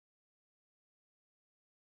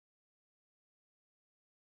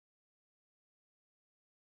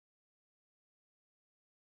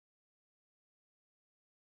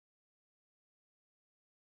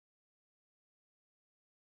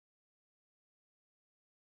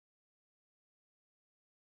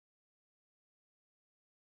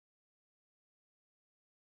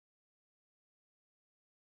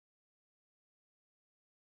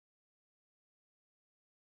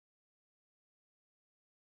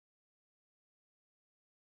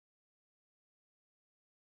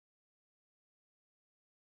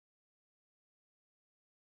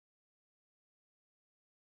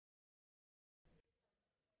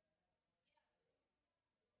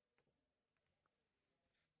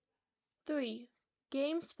3.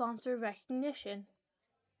 Game sponsor recognition.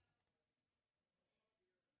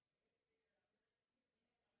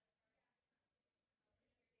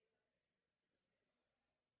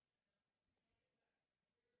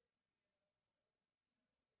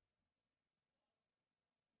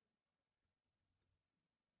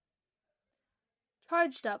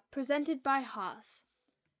 Charged Up, presented by Haas.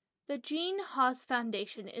 The Gene Haas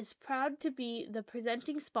Foundation is proud to be the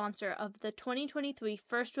presenting sponsor of the 2023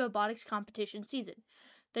 FIRST Robotics Competition season.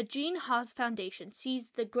 The Gene Haas Foundation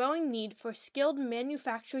sees the growing need for skilled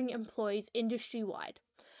manufacturing employees industry-wide.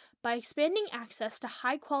 By expanding access to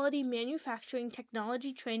high-quality manufacturing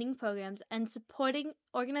technology training programs and supporting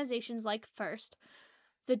organizations like FIRST,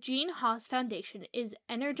 the Gene Haas Foundation is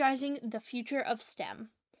energizing the future of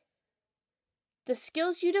STEM. The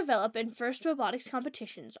skills you develop in FIRST robotics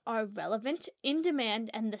competitions are relevant, in demand,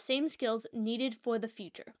 and the same skills needed for the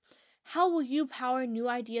future. How will you power new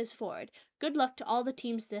ideas forward? Good luck to all the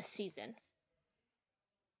teams this season.